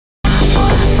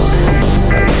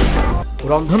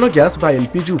रंधन gas बा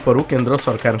LPG उपरू केंद्र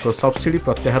सरकार सब्सिडी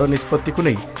प्रत्याहार निष्पत्ति को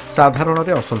नहीं साधारण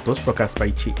में असंतोष प्रकाश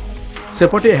पाई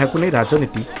सेपटे यह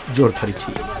राजनीति जोर धरी।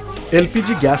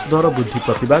 एलपीजी गैस दर वृद्धि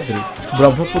प्रतिवाद में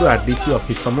ब्रह्मपुर आरडीसी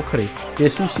ऑफिस सम्मुख में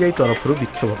एसोसीआई तरफ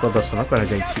विक्षोभ प्रदर्शन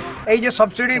कर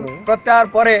सब्सिडी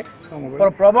प्रत्याहार पर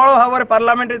प्रबल भाव में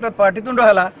पार्लियामेंट पाटितुंड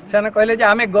है कहले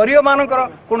आम गरीब मान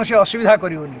कौन असुविधा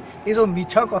करूनी ये जो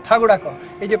मिछ कथा गुड़ाक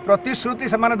ये प्रतिश्रुति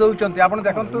से दौरान आप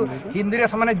देखु हिंदी में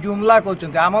से जुमला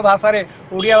कहते आम भाषा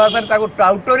ओडिया भाषा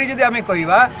टाउटरी जदि आम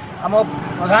कहवा आम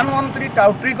प्रधानमंत्री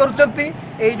टाउटरी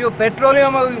कर जो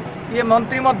पेट्रोलियम ये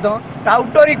मंत्री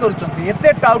टाउटरी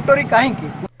करते टाउटरी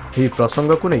कहीं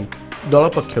प्रसंग को नहीं दल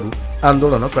पक्षर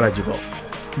आंदोलन कर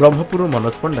ब्रह्मपुर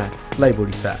मनोज पंडा लाइव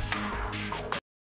ओडिशा।